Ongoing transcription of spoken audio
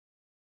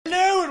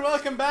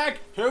welcome back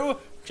to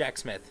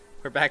Jacksmith.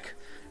 We're back,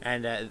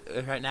 and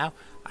right now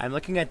I'm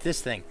looking at this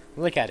thing.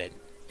 Look at it.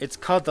 It's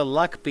called the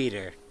Luck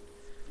Beater.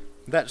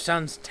 That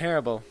sounds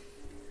terrible.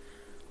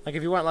 Like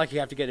if you want luck,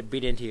 you have to get it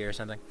beat into you or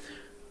something.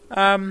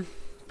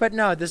 But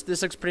no,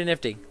 this looks pretty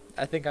nifty.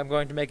 I think I'm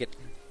going to make it,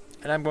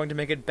 and I'm going to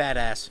make it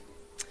badass.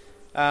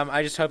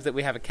 I just hope that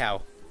we have a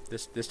cow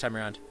this time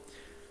around.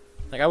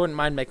 Like I wouldn't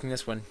mind making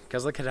this one,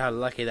 because look at how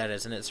lucky that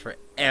is, and it's for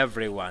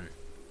everyone.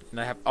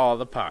 And I have all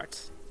the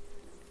parts.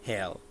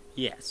 Hell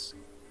yes.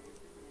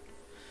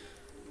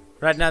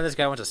 Right now this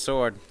guy wants a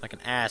sword, like an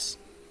ass.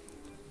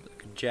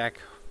 Like a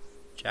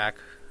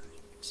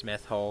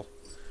Jacksmith hole.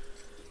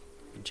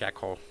 Jack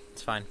hole.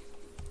 It's fine.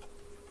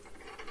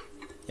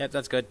 Yep,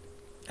 that's good.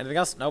 Anything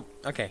else? Nope.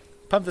 Okay.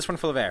 Pump this one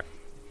full of air.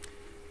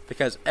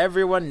 Because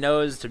everyone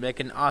knows to make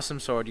an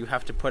awesome sword, you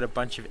have to put a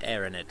bunch of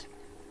air in it.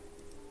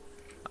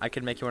 I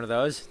can make you one of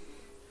those.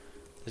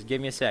 Just give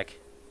me a sec.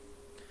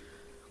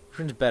 Which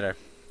one's better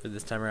for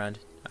this time around?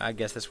 I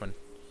guess this one.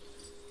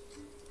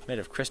 Made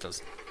of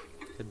crystals.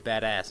 It's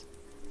badass.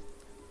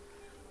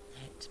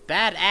 It's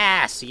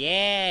badass,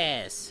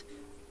 yes!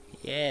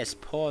 Yes,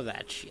 pour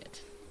that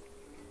shit.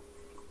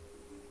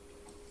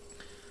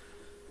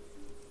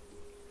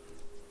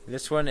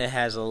 This one, it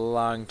has a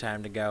long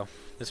time to go.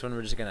 This one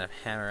we're just gonna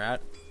hammer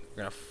out.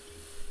 We're gonna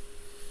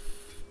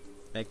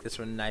make this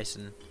one nice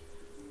and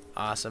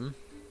awesome.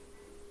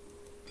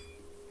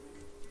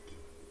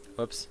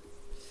 Whoops.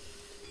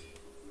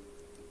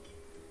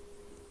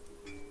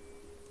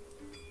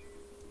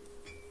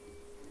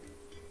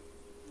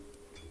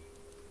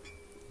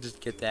 Just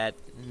get that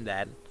and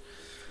that.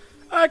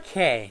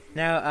 Okay,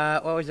 now,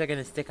 what was I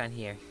gonna stick on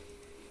here?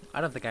 I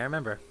don't think I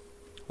remember.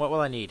 What will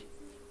I need?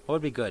 What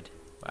would be good?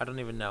 I don't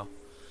even know.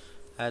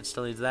 It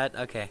still needs that?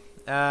 Okay.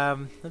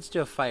 Let's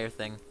do a fire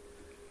thing.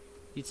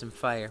 Need some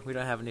fire. We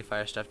don't have any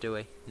fire stuff, do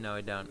we? No,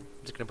 we don't. I'm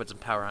just gonna put some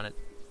power on it.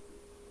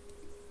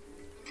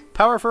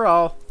 Power for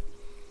all!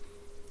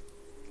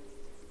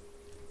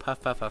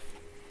 Puff, puff, puff.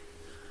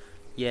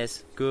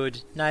 Yes,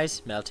 good,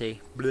 nice, melty.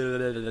 Blah,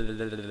 blah, blah,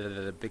 blah, blah,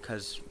 blah,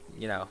 because,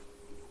 you know.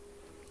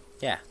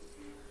 Yeah.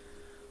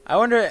 I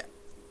wonder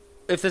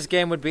if this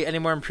game would be any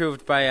more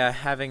improved by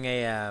having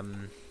a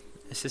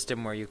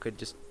system where you could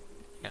just...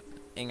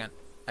 Hang on.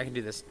 I can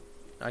do this.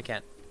 No, I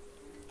can't.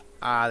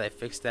 Ah, they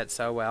fixed that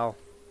so well.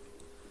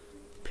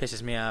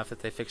 Pisses me off that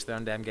they fixed their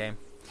own damn game.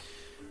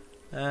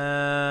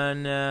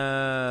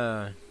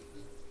 No.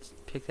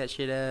 Just pick that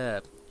shit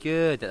up.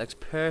 Good, that looks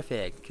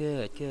perfect.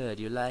 Good, good,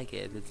 you like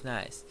it. It's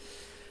nice.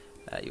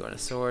 You want a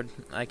sword?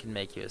 I can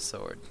make you a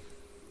sword.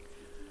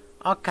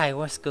 Okay,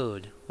 what's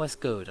good? What's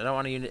good? I don't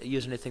want to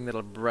use anything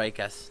that'll break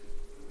us.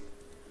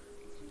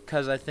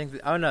 Because I think...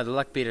 oh no, the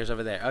luck beater's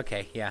over there.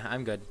 Okay, yeah,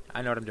 I'm good.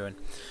 I know what I'm doing.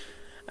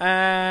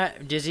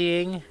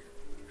 Dizzying.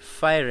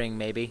 Firing,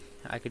 maybe.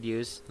 I could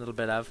use a little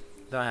bit of.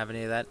 Don't have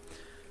any of that.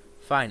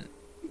 Fine.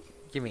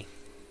 Gimme.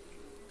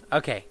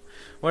 Okay.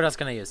 What else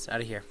can I use out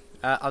of here?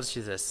 I'll just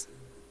use this.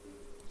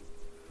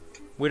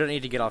 We don't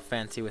need to get all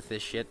fancy with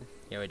this shit.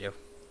 Yeah, we do.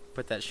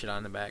 Put that shit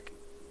on the back.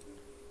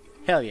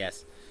 Hell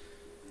yes.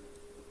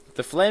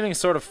 The flaming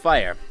sword of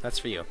fire. That's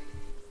for you.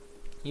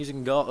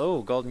 Using gold.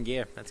 Oh, golden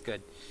gear. That's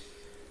good.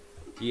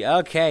 Yeah,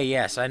 okay,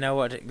 yes. I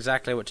know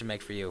exactly what to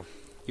make for you.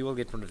 You will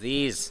get one of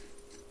these.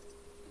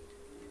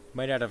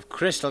 Made out of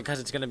crystal because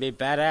it's going to be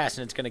badass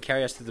and it's going to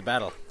carry us through the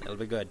battle. It'll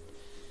be good.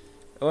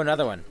 Oh,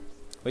 another one.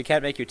 We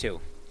can't make you two.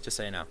 Just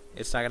so you know.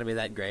 It's not going to be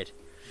that great.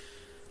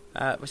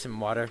 With some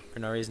water for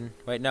no reason.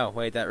 Wait, no.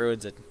 Wait, that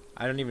ruins it.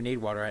 I don't even need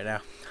water right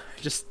now.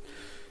 just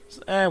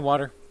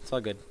water. It's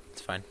all good.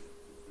 It's fine.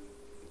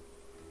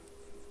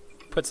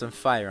 Put some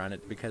fire on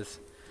it because,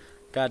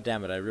 god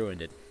damn it, I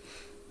ruined it.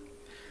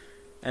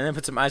 And then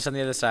put some ice on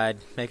the other side.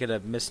 Make it a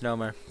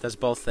misnomer. Does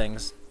both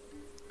things.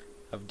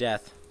 Of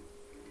death.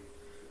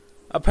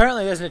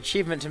 Apparently there's an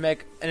achievement to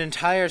make an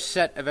entire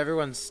set of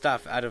everyone's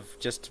stuff out of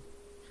just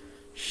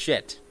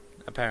shit.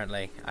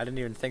 Apparently. I didn't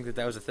even think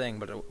that was a thing,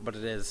 but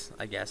it is,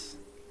 I guess.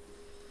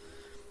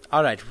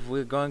 Alright,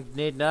 we're going to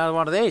need another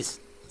one of these.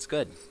 It's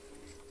good.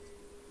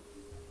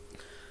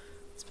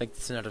 Let's make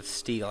this out of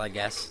steel, I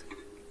guess.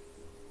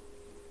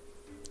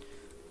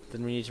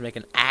 Then we need to make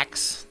an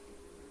axe.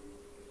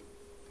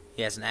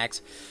 Yes, an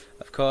axe.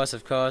 Of course,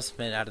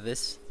 made out of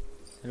this.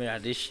 Made out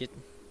of this shit.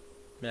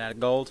 Made out of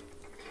gold.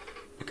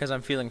 Because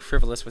I'm feeling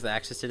frivolous with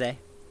axes today.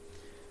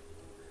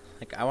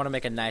 Like, I want to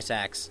make a nice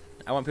axe.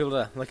 I want people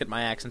to look at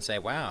my axe and say,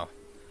 wow,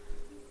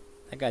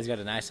 that guy's got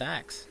a nice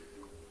axe.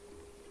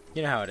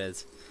 You know how it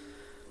is.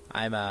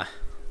 I'm a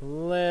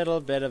little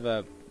bit of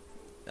a,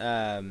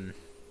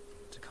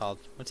 what's it called?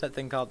 What's that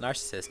thing called?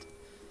 Narcissist.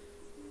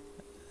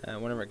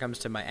 Whenever it comes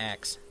to my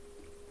axe.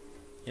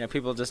 You know,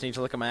 people just need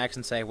to look at my axe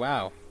and say,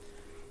 wow,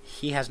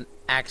 he has an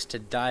axe to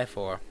die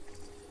for.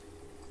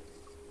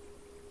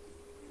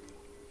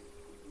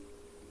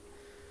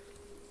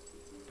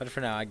 But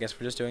for now, I guess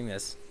we're just doing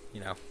this, you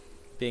know,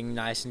 being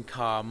nice and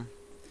calm.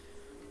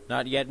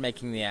 Not yet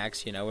making the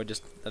axe, you know, we're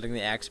just letting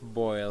the axe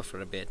boil for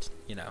a bit,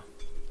 you know.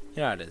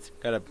 You know how it is.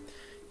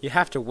 You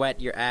have to wet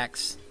your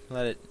axe,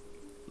 let it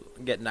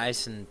get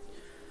nice and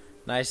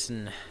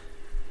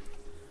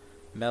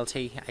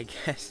melty, I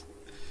guess.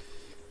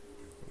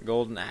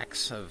 Golden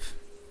axe of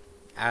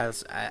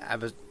albatross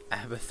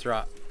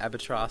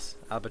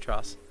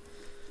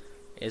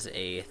is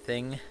a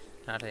thing,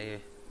 not a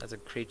that's a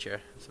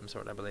creature of some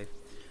sort, I believe.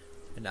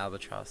 An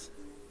albatross.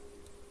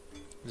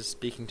 I'm just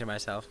speaking to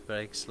myself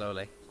very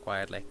slowly,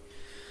 quietly.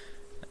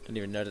 I don't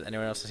even know that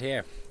anyone else is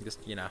here.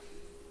 Just, you know,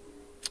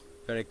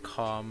 very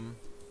calm,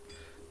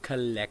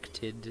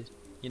 collected.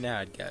 You know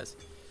how it goes.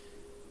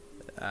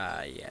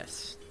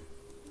 Yes.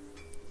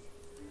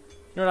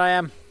 You know what I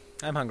am?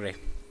 I'm hungry.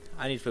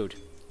 I need food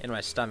in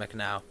my stomach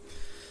now.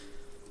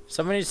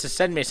 Someone needs to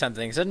send me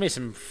something. Send me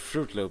some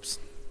Fruit Loops.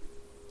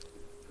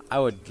 I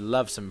would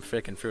love some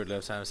freaking Fruit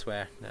Loops, I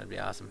swear. That'd be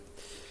awesome.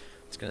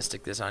 Just gonna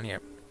stick this on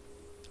here.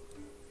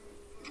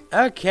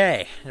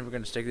 Okay. And we're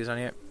gonna stick this on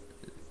here.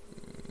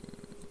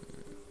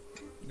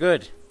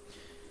 Good.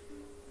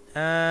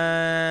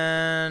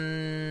 And...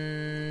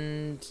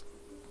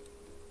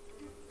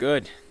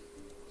 good.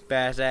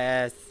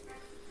 Badass.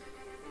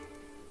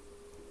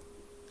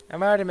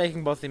 Am I already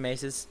making both the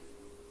maces?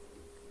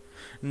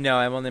 No,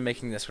 I'm only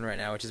making this one right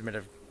now, which is made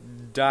of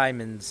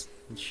diamonds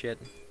and shit.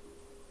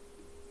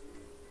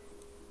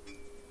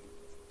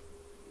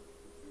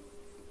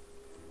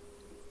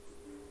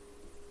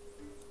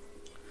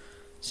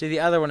 See,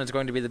 the other one is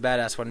going to be the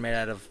badass one made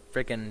out of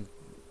frickin',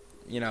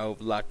 you know,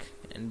 luck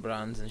and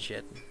bronze and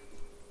shit.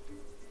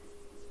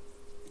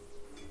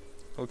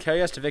 Will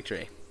carry us to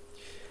victory.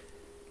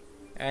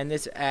 And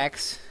this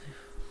axe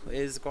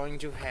is going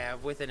to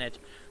have within it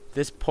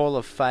this pole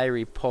of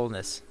fiery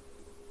poleness.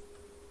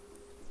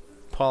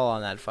 Pull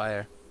on that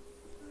fire.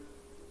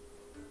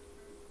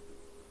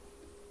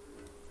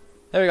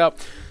 There we go.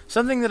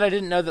 Something that I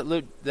didn't know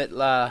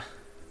that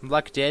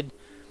luck did.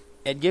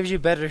 It gives you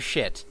better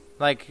shit.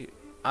 Like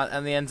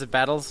on the ends of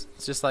battles,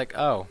 it's just like,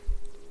 oh,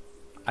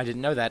 I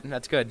didn't know that.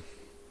 That's good.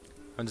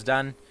 One's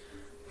done.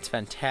 It's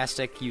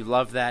fantastic. You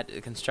love that.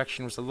 The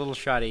construction was a little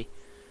shoddy,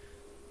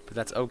 but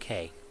that's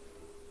okay.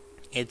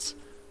 It's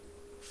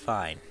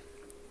fine.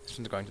 This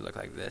one's going to look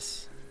like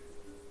this.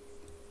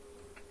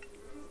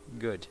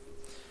 Good.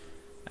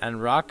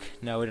 And rock?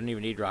 No, we don't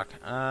even need rock.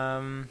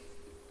 The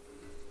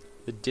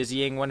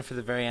dizzying one for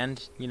the very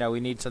end. You know, we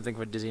need something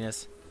for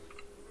dizziness.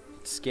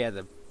 Scare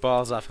the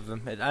balls off of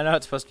them. I know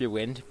it's supposed to be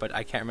wind, but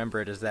I can't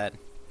remember it as that.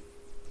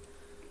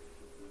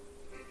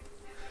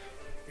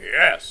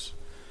 Yes!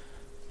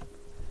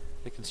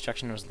 The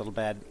construction was a little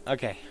bad.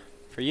 Okay,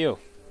 for you.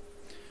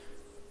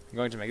 I'm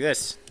going to make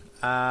this.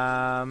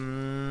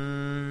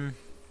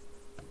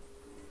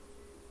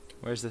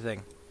 Where's the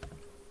thing?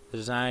 The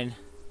design.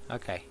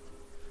 Okay.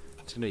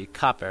 It's going to be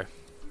copper.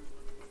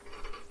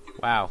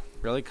 Wow.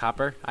 Really?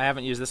 Copper? I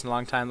haven't used this in a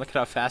long time. Look at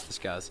how fast this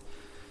goes.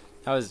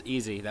 That was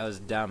easy. That was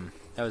dumb.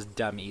 That was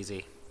dumb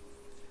easy.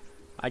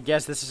 I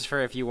guess this is for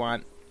if you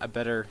want a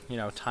better, you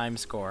know, time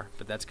score.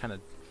 But that's kind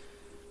of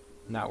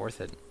not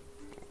worth it.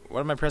 What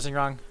am I pressing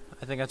wrong?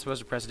 I think I'm supposed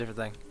to press a different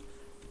thing.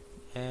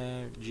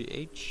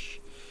 GH?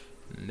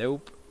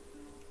 Nope.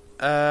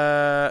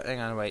 Hang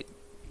on, wait.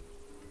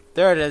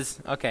 There it is.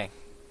 Okay.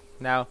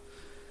 Now,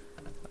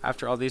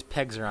 after all these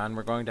pegs are on,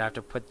 we're going to have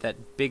to put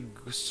that big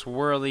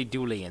swirly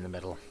dooly in the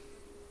middle.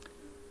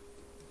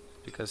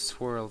 Because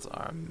swirls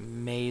are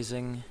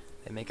amazing.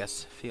 They make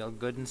us feel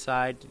good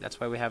inside. That's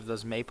why we have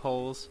those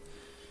maypoles.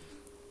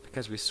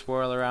 Because we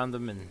swirl around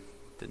them, and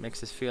that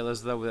makes us feel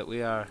as though that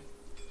we are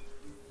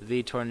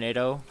the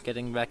tornado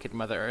getting back at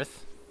Mother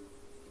Earth.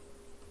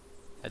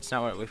 That's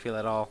not what we feel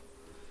at all.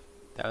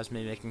 That was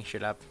me making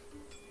shit up.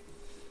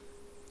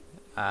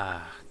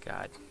 Ah,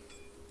 God.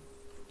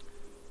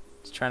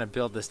 Just trying to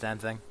build this damn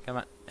thing. Come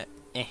on.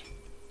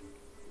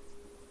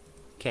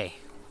 Okay,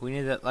 we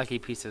need that lucky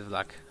piece of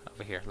luck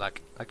over here.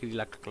 Luck. Lucky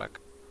luck, luck.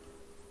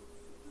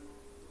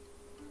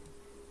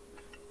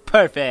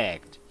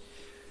 Perfect!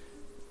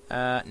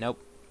 Nope.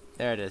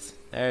 There it is.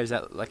 There's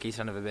that lucky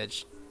son of a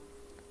bitch.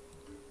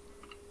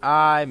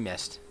 I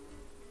missed.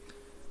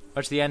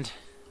 What's the end?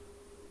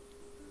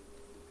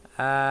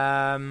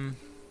 There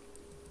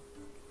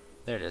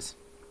it is.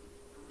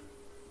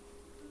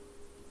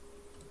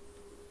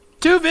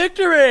 To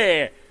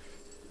victory!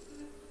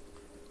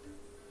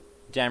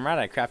 Damn right,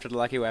 I crafted a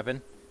lucky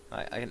weapon.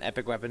 Like an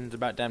epic weapon. It's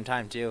about damn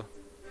time, too.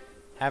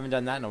 Haven't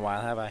done that in a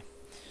while, have I?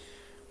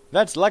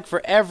 That's luck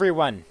for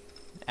everyone!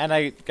 And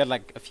I got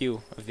like a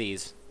few of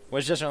these.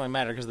 Which doesn't really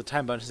matter, because the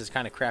time bonus is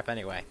kind of crap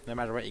anyway. No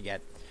matter what you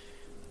get.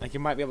 Like, you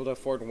might be able to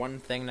afford one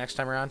thing next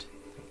time around.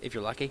 If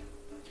you're lucky.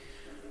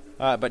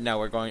 But no,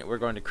 we're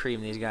going to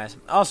cream these guys.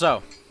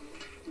 Also,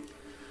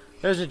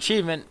 there's an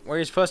achievement where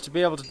you're supposed to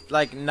be able to,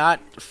 like,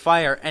 not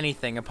fire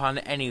anything upon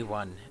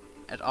anyone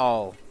at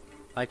all.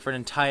 Like, for an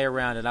entire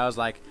round. And I was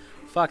like,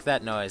 fuck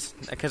that noise.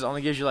 Because it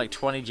only gives you, like,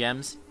 20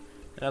 gems.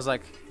 And I was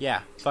like,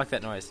 yeah, fuck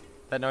that noise.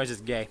 That noise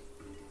is gay.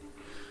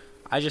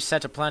 I just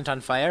set a plant on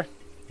fire.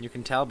 You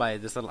can tell by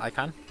this little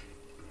icon.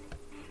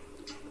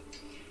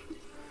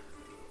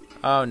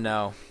 Oh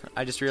no.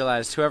 I just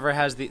realized whoever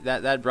has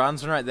that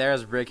bronze one right there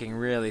is breaking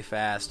really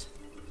fast.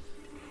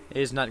 It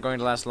is not going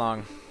to last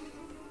long.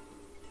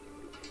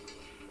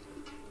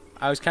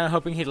 I was kind of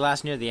hoping he'd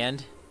last near the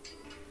end.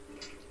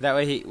 That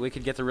way we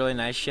could get the really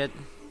nice shit.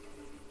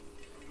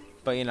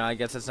 But, you know, I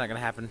guess that's not going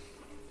to happen.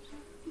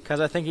 Because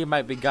I think he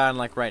might be gone,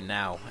 like, right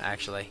now,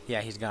 actually.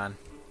 Yeah, he's gone.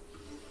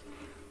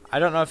 I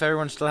don't know if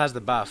everyone still has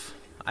the buff.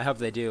 I hope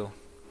they do.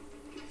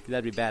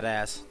 That'd be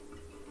badass.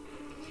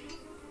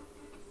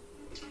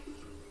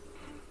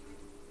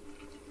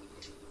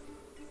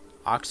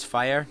 Ox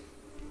fire?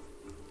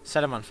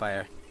 Set him on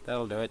fire.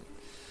 That'll do it.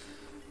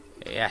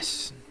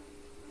 Yes.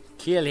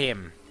 Kill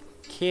him.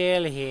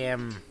 Kill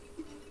him.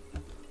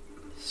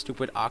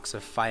 Stupid ox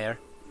of fire.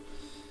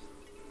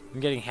 I'm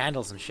getting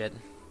handles and shit.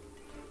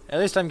 At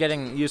least I'm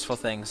getting useful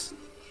things.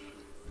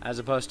 As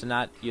opposed to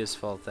not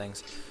useful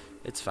things.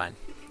 It's fine.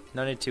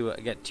 No need to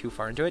get too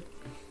far into it.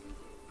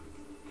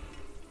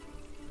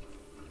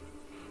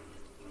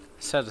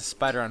 Set a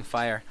spider on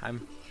fire.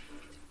 I'm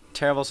a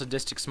terrible,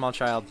 sadistic small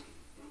child.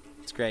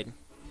 It's great.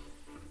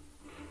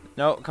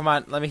 No, come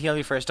on. Let me heal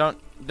you first. Don't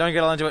get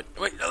all into it.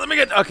 Wait, let me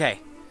get... Okay.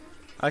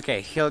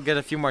 Okay, he'll get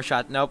a few more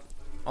shots. Nope.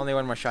 Only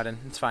one more shot in.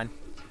 It's fine.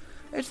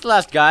 It's the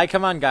last guy.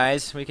 Come on,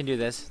 guys. We can do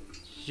this.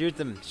 Shoot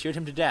them. Shoot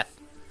him to death.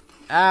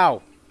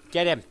 Ow.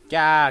 Get him.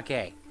 Yeah,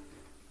 okay.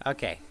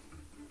 Okay.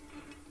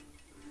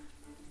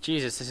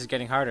 Jesus, this is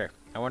getting harder.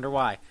 I wonder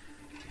why.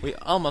 We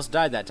almost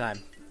died that time.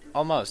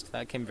 Almost.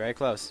 That came very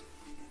close.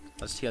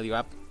 Let's heal you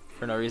up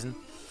for no reason.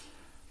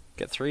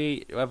 Get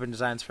 3 weapon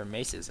designs for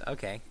maces.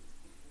 Okay.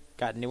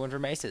 Got a new one for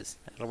maces.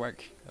 That'll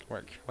work. That'll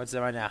work. What's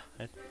that right now?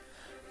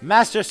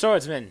 Master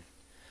Swordsman!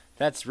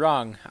 That's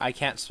wrong. I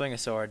can't swing a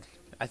sword.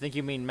 I think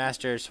you mean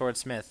Master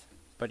Swordsmith.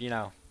 But, you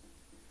know.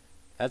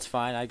 That's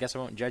fine. I guess I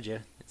won't judge you.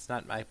 It's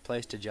not my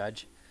place to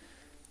judge.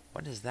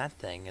 What is that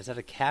thing? Is that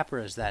a cap or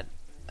is that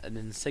an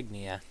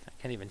insignia? I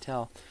can't even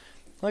tell.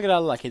 Look at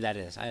how lucky that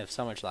is. I have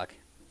so much luck.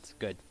 It's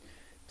good.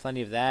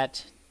 Plenty of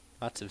that.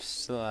 Lots of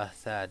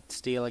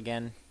steel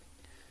again.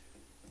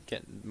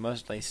 Get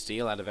mostly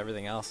steel out of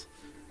everything else.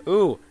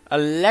 Ooh,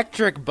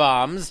 electric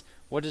bombs.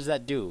 What does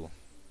that do?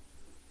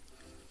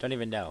 Don't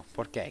even know.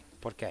 Por qué?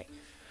 Por qué?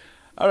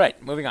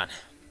 Alright, moving on.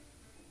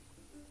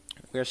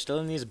 We are still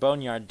in these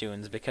boneyard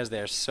dunes because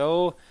they are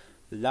so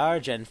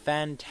large and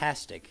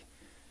fantastic.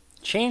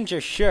 Change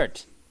your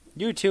shirt.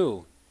 You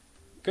too.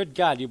 Good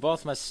God, you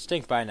both must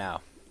stink by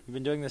now. You've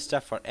been doing this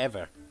stuff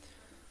forever.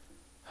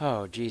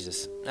 Oh,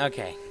 Jesus.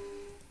 Okay.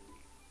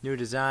 New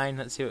design.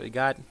 Let's see what we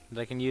got that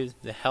I can use.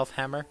 The health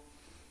hammer.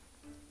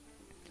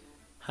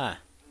 Huh.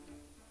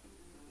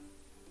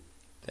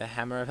 The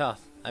hammer of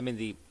health. I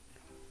mean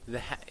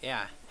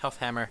yeah, health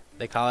hammer,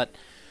 they call it.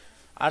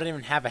 I don't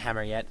even have a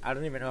hammer yet. I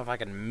don't even know if I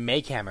can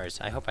make hammers.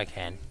 I hope I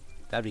can.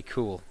 That'd be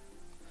cool.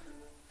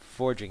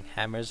 Forging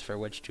hammers for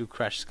which to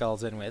crush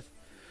skulls in with.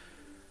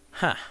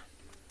 Huh.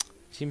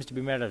 Seems to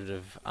be made out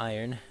of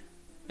iron.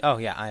 Oh,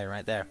 yeah, iron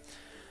right there.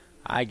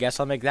 I guess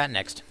I'll make that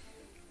next.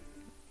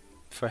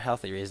 For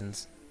healthy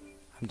reasons.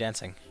 I'm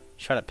dancing.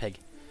 Shut up, pig.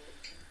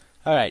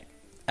 Alright.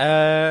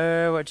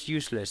 What's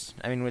useless?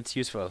 I mean, what's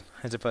useful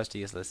as opposed to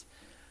useless?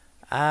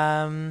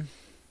 Let's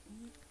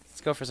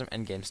go for some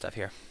endgame stuff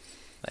here.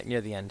 Like,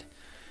 near the end.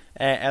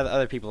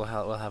 Other people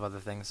will have other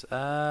things.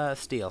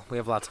 Steel. We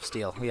have lots of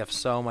steel. We have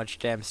so much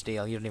damn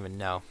steel, you don't even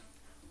know.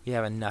 We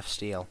have enough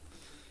steel.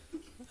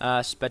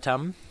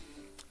 Spetum.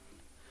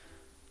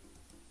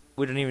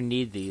 We don't even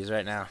need these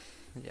right now.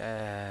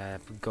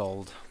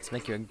 Gold. Let's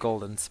make you a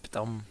golden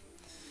spetum.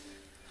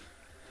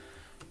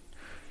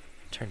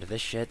 Turn to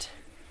this shit.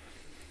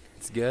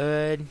 It's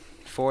good.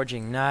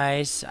 Forging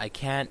nice. I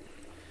can't...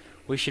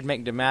 We should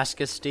make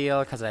Damascus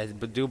steel, because I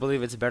do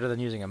believe it's better than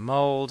using a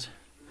mold.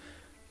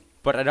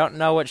 But I don't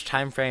know which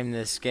time frame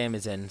this game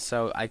is in,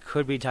 so I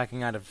could be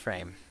talking out of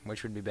frame,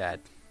 which would be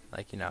bad.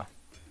 Like, you know.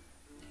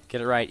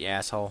 Get it right, you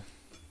asshole.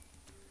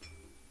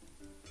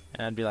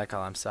 And I'd be like, oh,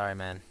 I'm sorry,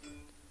 man.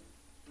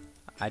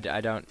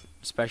 I don't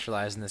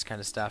specialize in this kind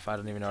of stuff. I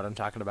don't even know what I'm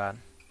talking about.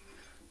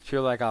 If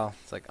you're like,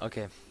 it's like,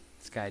 okay,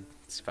 this guy,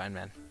 it's fine,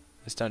 man.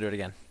 Just don't do it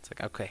again. It's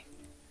like, okay,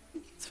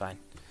 it's fine.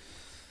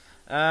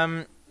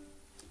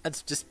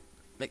 Let's just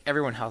make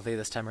everyone healthy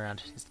this time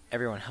around. Just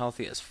everyone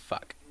healthy as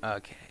fuck.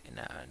 Okay,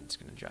 now I'm just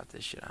gonna drop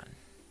this shit on.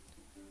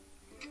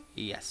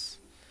 Yes.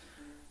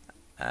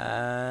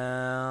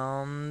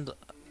 And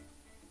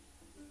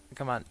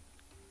come on.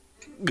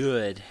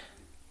 Good.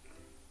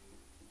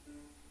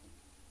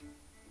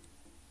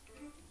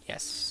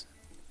 Yes.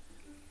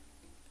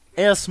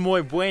 Es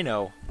muy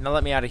bueno. Now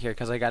let me out of here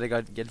because I gotta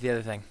go get the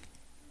other thing.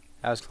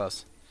 That was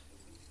close.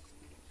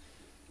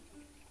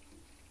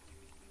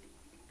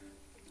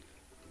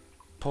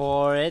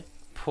 Pour it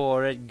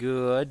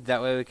good.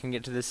 That way we can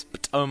get to this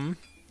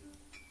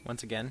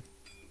once again.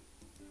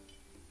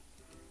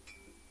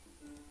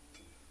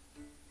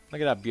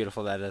 Look at how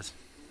beautiful that is.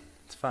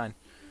 It's fine.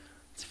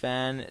 It's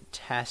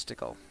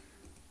fantastical.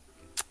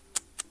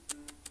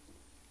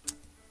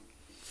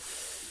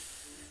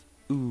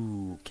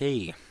 Ooh,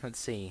 okay. Let's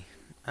see.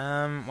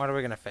 What are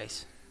we gonna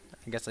face?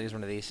 I guess I'll use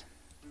one of these.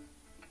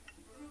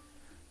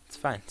 It's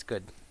fine. It's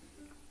good.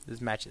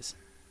 This matches.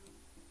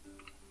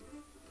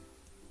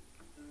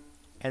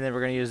 And then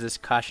we're going to use this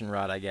caution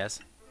rod, I guess.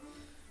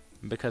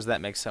 Because that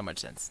makes so much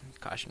sense.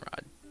 Caution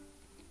rod.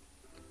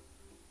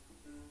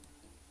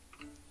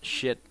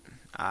 Shit.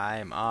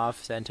 I'm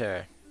off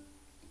center.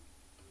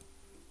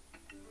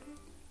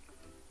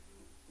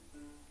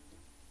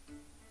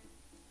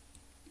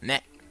 Meh.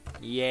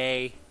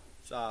 Yay.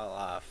 It's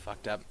all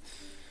fucked up.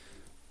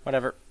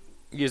 Whatever.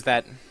 Use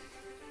that.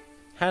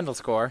 Handle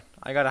score.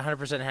 I got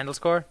 100% handle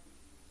score.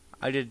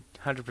 I did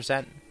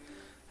 100%.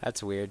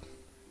 That's weird.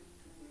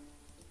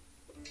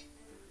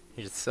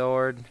 Need a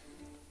sword.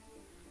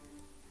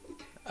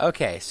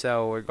 Okay,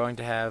 so we're going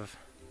to have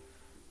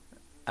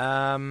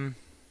an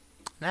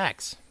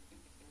axe.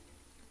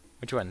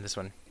 Which one? This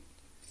one.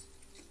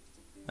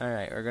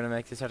 Alright, we're gonna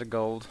make this out of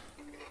gold.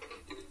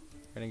 We're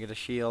gonna get a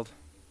shield.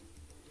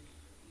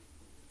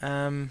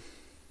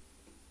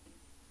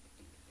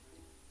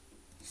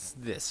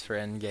 This for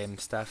endgame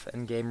stuff,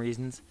 endgame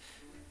reasons.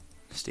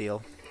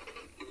 Steel.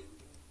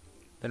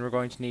 Then we're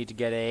going to need to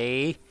get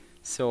a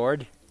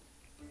sword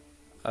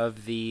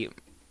of the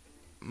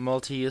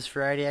multi-use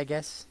variety, I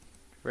guess,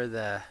 for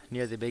the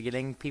near the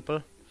beginning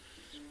people.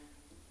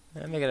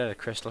 I'll make it out of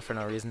crystal for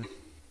no reason.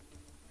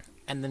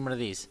 And then one of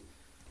these.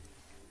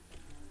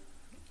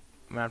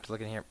 I'm gonna have to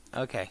look in here.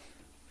 Okay.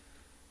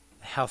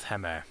 Health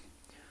hammer.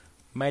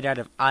 Made out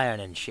of iron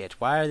and shit.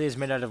 Why are these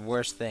made out of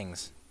worse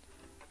things?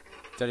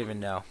 Don't even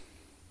know.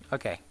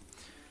 Okay.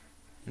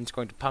 I'm just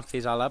going to pump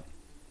these all up.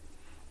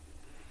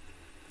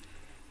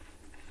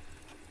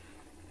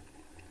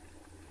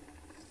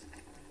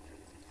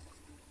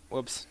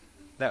 Whoops.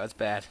 That was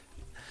bad.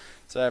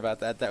 Sorry about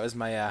that. That was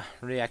my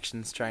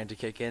reactions trying to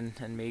kick in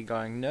and me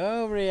going,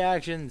 no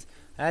reactions.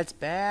 That's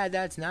bad.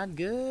 That's not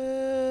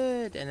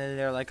good. And then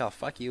they're like, oh,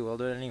 fuck you. We'll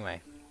do it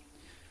anyway.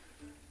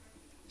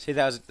 See,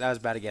 that was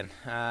bad again.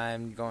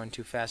 I'm going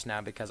too fast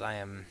now because I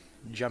am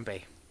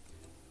jumpy.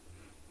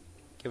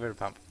 Give it a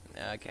pump.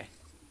 Okay.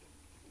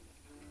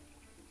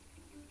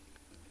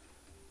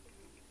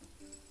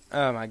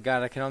 Oh my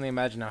god, I can only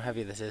imagine how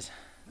heavy this is.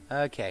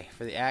 Okay,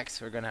 for the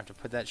axe, we're going to have to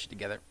put that shit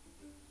together.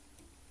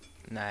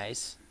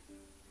 Nice.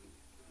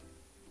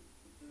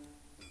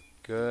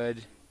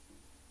 Good.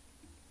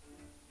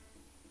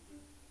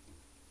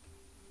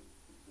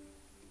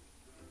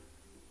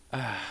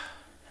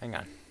 Hang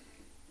on.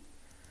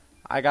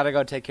 I gotta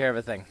go take care of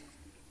a thing.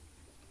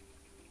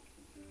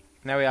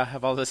 Now we all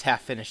have all this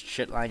half-finished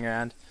shit lying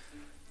around.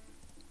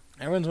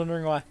 Everyone's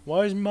wondering why.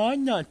 Why is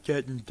mine not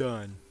getting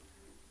done?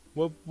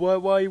 Why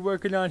are you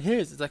working on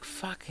his? It's like,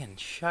 fucking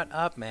shut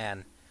up,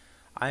 man.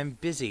 I'm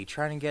busy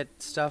trying to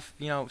get stuff,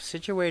 you know,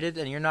 situated,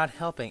 and you're not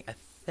helping a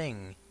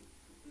thing.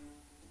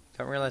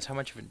 Don't realize how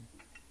much of an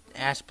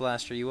ass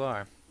blaster you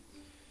are.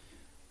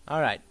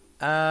 Alright.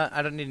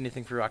 I don't need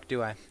anything for rock,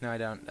 do I? No, I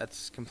don't.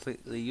 That's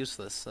completely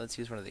useless. Let's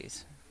use one of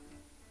these.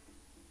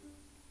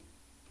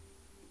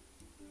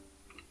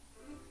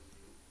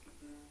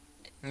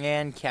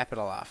 And cap it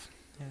all off.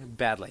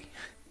 Badly.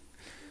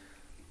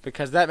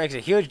 Because that makes a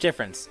huge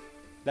difference.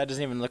 That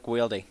doesn't even look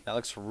wieldy. That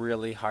looks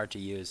really hard to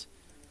use.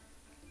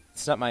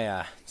 It's not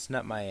my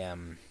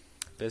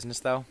business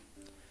though.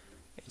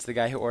 It's the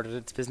guy who ordered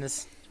its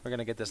business. We're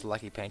gonna get this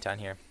lucky paint on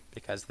here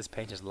because this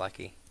paint is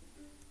lucky.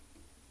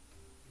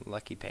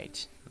 Lucky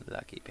paint.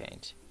 Lucky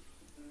paint.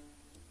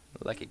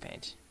 Lucky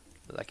paint.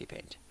 Lucky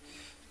paint.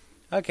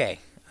 Okay.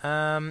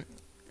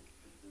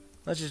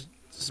 Let's just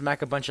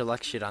smack a bunch of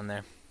luck shit on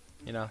there.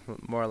 You know,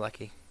 more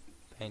lucky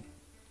paint.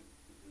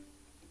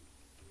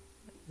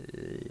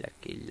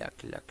 Lucky, luck,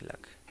 luck,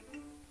 luck.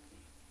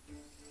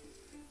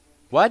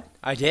 What?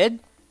 I did?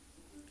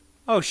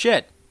 Oh,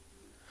 shit.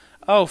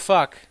 Oh,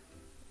 fuck.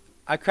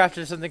 I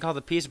crafted something called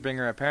the Peace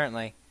Bringer,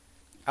 apparently.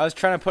 I was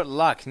trying to put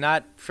luck,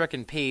 not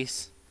frickin'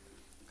 peace.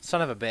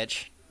 Son of a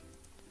bitch.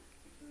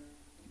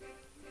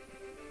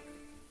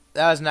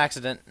 That was an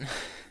accident.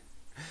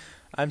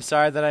 I'm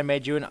sorry that I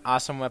made you an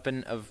awesome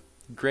weapon of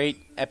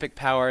great epic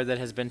power that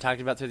has been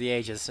talked about through the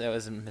ages. It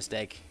was a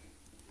mistake.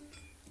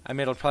 I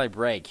mean, it'll probably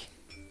break.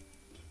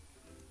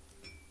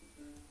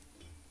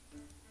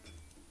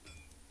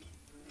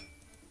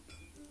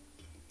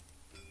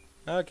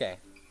 Okay.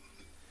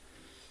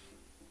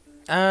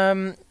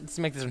 Let's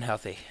make this one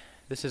healthy.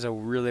 This is a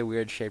really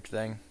weird shaped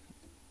thing.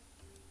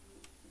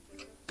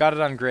 Got it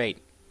on great,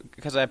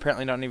 because I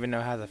apparently don't even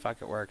know how the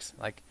fuck it works.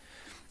 Like,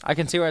 I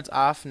can see where it's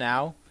off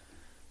now,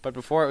 but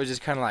before it was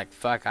just kind of like,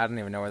 fuck, I don't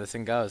even know where this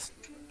thing goes.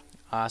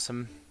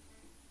 Awesome.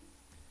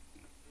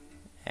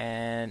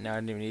 And no, I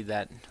didn't even need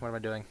that. What am I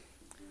doing?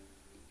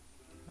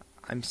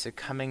 I'm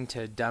succumbing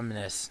to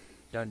dumbness.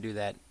 Don't do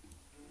that.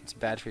 It's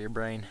bad for your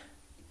brain.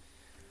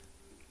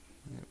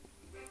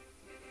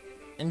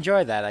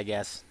 Enjoy that, I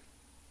guess.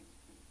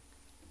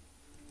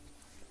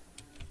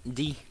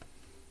 D.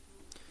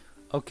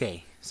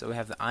 Okay, so we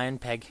have the iron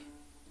peg.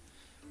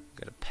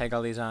 Gotta peg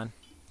all these on.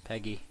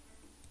 Peggy.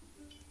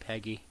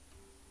 Peggy.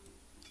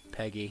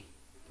 Peggy.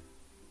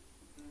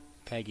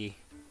 Peggy.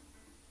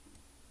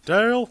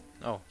 Dale!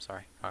 Oh,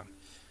 sorry. Wrong.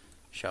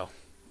 Show.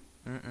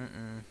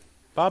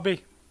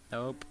 Bobby!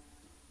 Nope.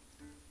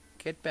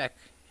 Get back,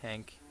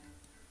 Hank.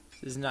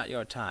 This is not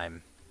your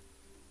time.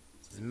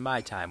 This is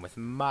my time with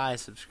my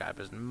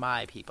subscribers and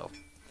my people.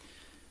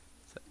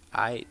 So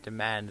I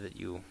demand that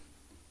you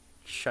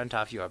shunt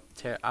off your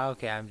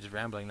okay, I'm just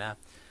rambling now.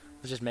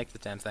 Let's just make the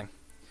damn thing.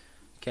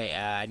 Okay,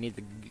 I need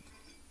the...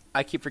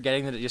 I keep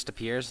forgetting that it just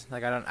appears.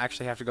 Like, I don't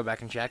actually have to go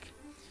back and check.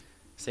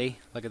 See?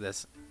 Look at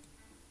this.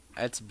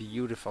 It's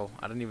beautiful.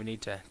 I don't even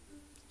need to,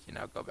 you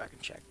know, go back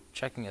and check.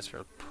 Checking is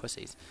for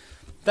pussies.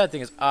 That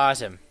thing is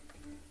awesome.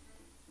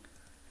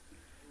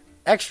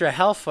 Extra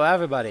health for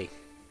everybody.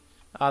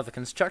 Oh, the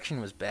construction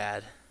was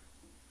bad.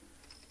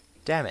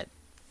 Damn it.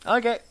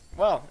 Okay,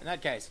 well, in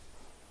that case.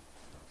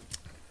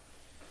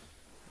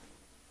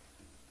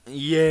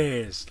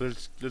 Yes,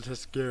 let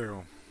us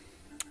go.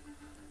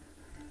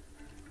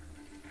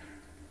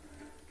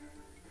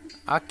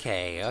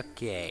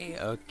 Okay.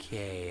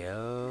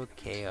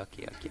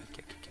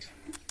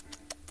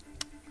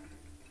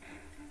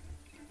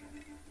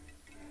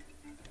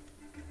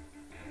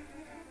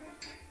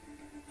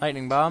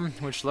 Lightning bomb,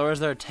 which lowers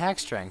their attack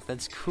strength.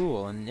 That's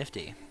cool and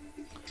nifty.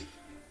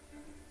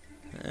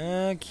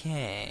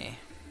 Okay.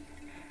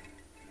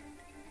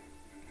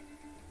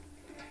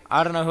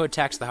 I don't know who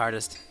attacks the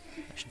hardest.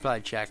 I should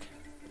probably check.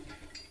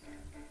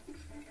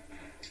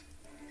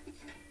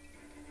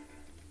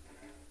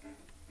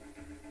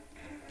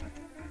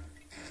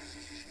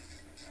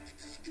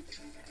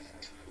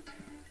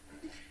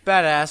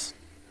 Badass.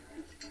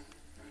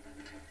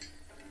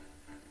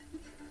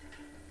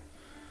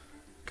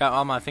 Got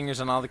all my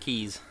fingers on all the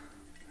keys.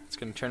 It's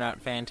gonna turn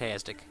out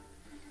fantastic.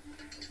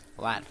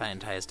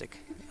 Fantastic.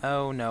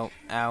 Oh no.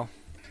 Ow.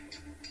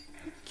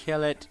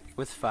 Kill it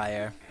with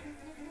fire.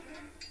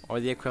 Or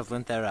the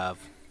equivalent thereof.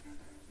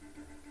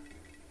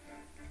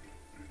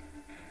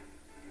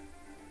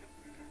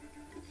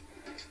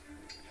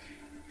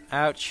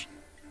 Ouch.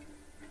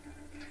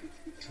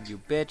 You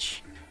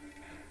bitch.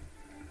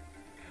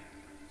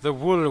 The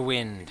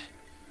whirlwind.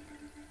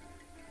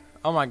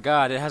 Oh my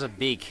god, it has a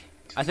beak.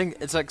 I think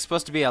it's like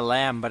supposed to be a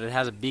lamb, but it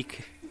has a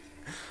beak.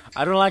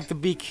 I don't like the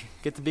beak.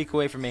 Get the beak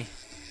away from me.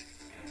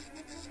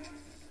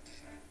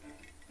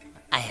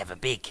 I have a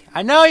beak.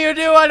 I know you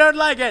do, I don't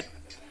like it!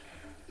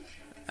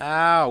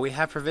 Oh, we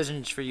have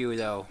provisions for you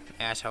though,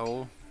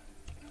 asshole.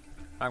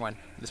 Wrong one.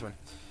 This one.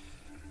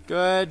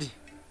 Good.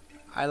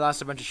 I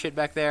lost a bunch of shit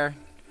back there.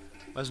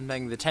 Wasn't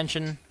paying the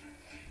attention.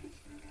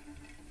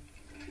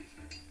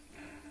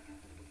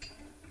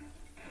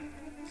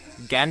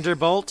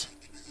 Ganderbolt?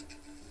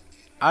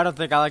 I don't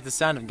think I like the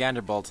sound of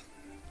Ganderbolt.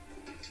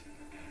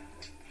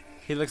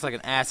 He looks like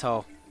an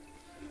asshole.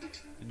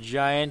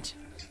 Giant,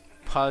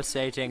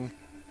 pulsating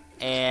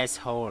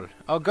asshole.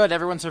 Oh good,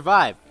 everyone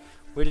survived.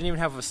 We didn't even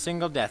have a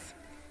single death.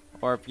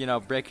 Or, you know,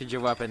 breakage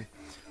of weapon.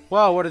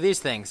 Whoa, what are these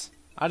things?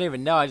 I don't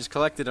even know, I just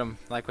collected them,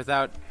 like,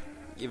 without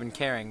even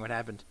caring what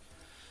happened.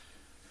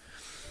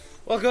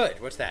 Well, good,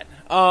 what's that?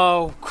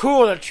 Oh,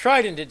 cool, a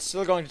trident. It's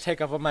still going to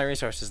take up all my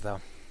resources, though.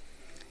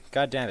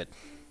 God damn it.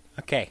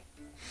 Okay.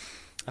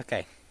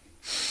 Okay.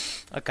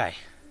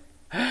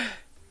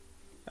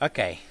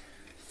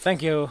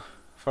 Thank you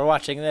for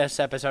watching this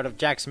episode of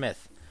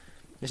Jacksmith.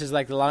 This is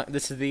like the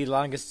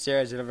longest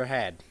series I've ever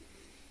had.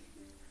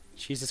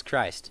 Jesus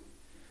Christ.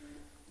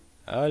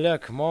 Oh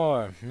look,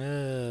 more.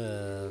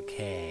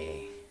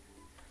 Okay.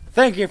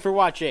 Thank you for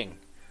watching.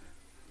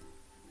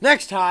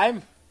 Next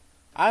time,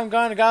 I'm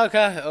gonna go.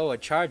 Oh, a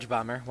charge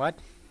bomber. What?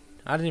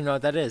 I don't even know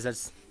what that is.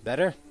 That's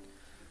better.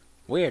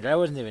 Weird. I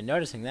wasn't even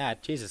noticing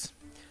that. Jesus.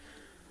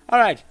 All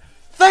right.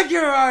 Thank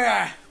you.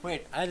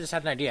 Wait, I just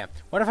had an idea.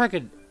 What if I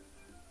could,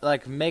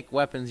 like, make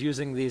weapons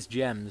using these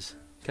gems?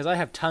 Because I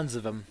have tons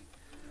of them.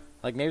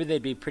 Like, maybe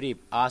they'd be pretty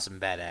awesome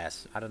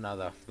badass. I don't know,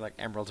 though. Like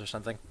emeralds or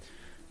something.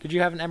 Could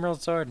you have an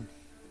emerald sword?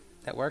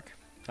 That work?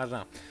 I don't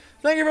know.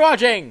 Thank you for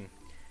watching.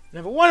 And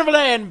have a wonderful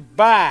day, and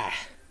bye.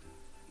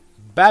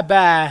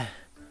 Bye-bye.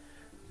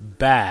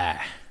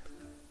 Bye.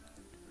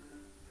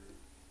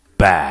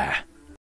 Bye.